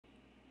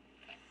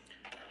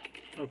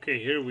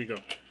Okay, here we go.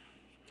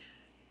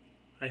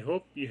 I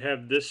hope you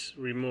have this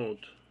remote.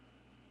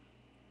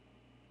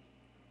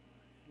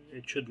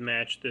 It should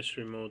match this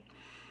remote.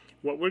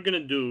 What we're going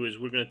to do is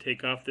we're going to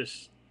take off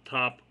this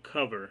top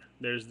cover.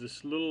 There's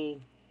this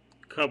little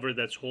cover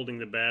that's holding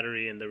the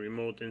battery and the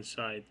remote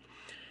inside.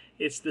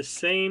 It's the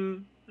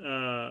same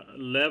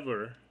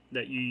lever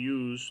that you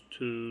use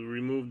to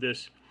remove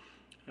this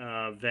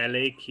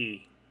valet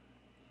key.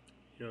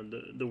 You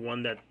know, the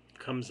one that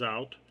comes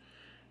out.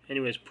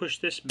 Anyways, push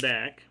this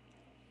back.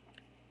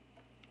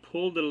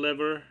 Pull the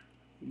lever,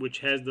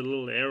 which has the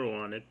little arrow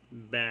on it,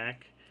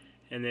 back,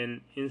 and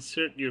then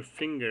insert your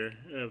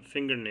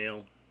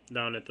fingernail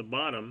down at the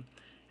bottom,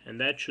 and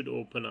that should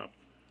open up.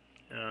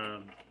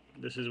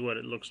 This is what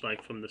it looks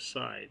like from the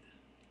side.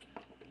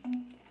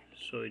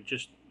 So it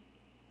just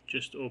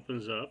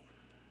opens up,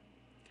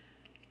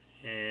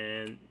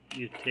 and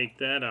you take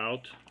that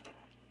out.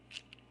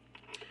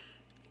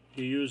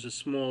 You use a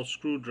small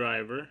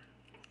screwdriver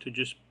to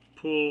just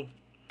pull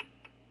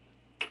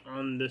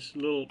on this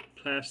little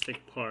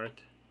plastic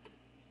part.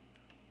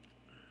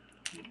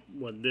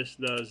 What this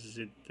does is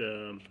it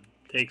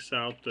takes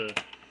out the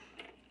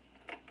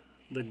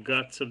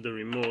guts of the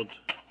remote,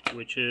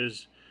 which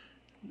is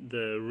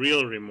the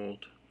real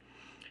remote.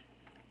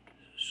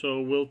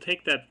 So we'll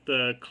take that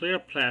clear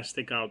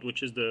plastic out,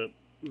 which is the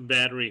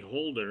battery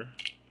holder,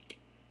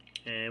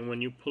 and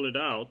when you pull it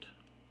out,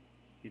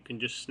 you can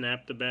just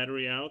snap the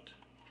battery out,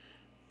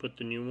 put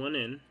the new one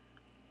in.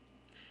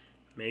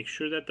 Make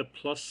sure that the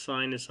plus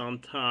sign is on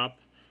top,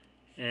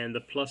 and the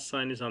plus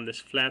sign is on this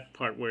flat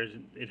part where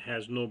it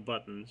has no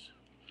buttons,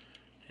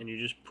 and you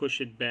just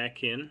push it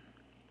back in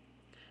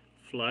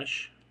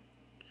flush,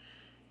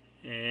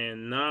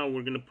 and now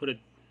we're going to put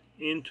it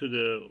into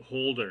the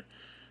holder.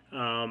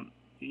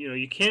 You know,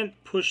 you can't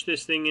push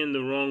this thing in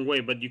the wrong way,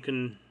 but you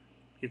can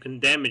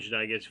damage it,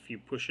 I guess, if you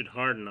push it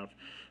hard enough.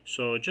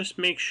 So just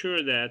make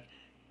sure that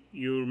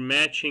you're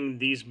matching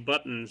these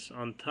buttons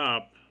on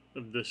top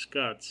of the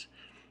guts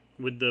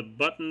with the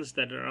buttons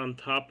that are on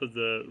top of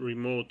the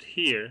remote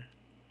here,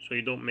 so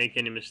you don't make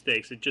any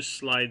mistakes. It just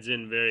slides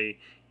in very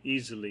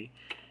easily.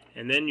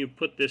 And then you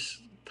put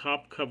this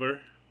top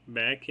cover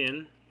back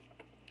in,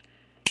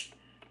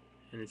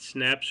 and it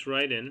snaps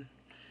right in.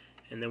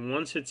 And then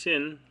once it's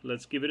in,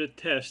 let's give it a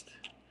test.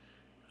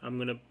 I'm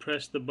going to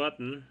press the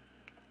button,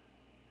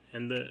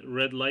 and the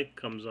red light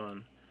comes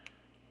on.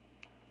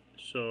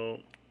 So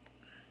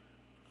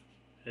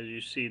as you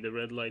see, the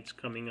red light's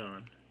coming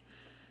on.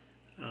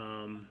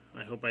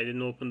 I hope I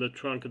didn't open the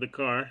trunk of the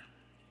car.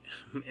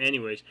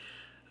 Anyways,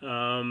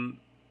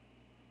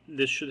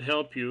 this should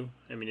help you.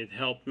 I mean, it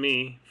helped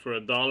me. For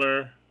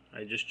 $1,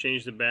 I just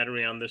changed the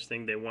battery on this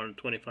thing. They wanted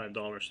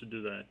 $25 to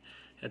do that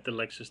at the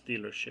Lexus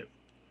dealership.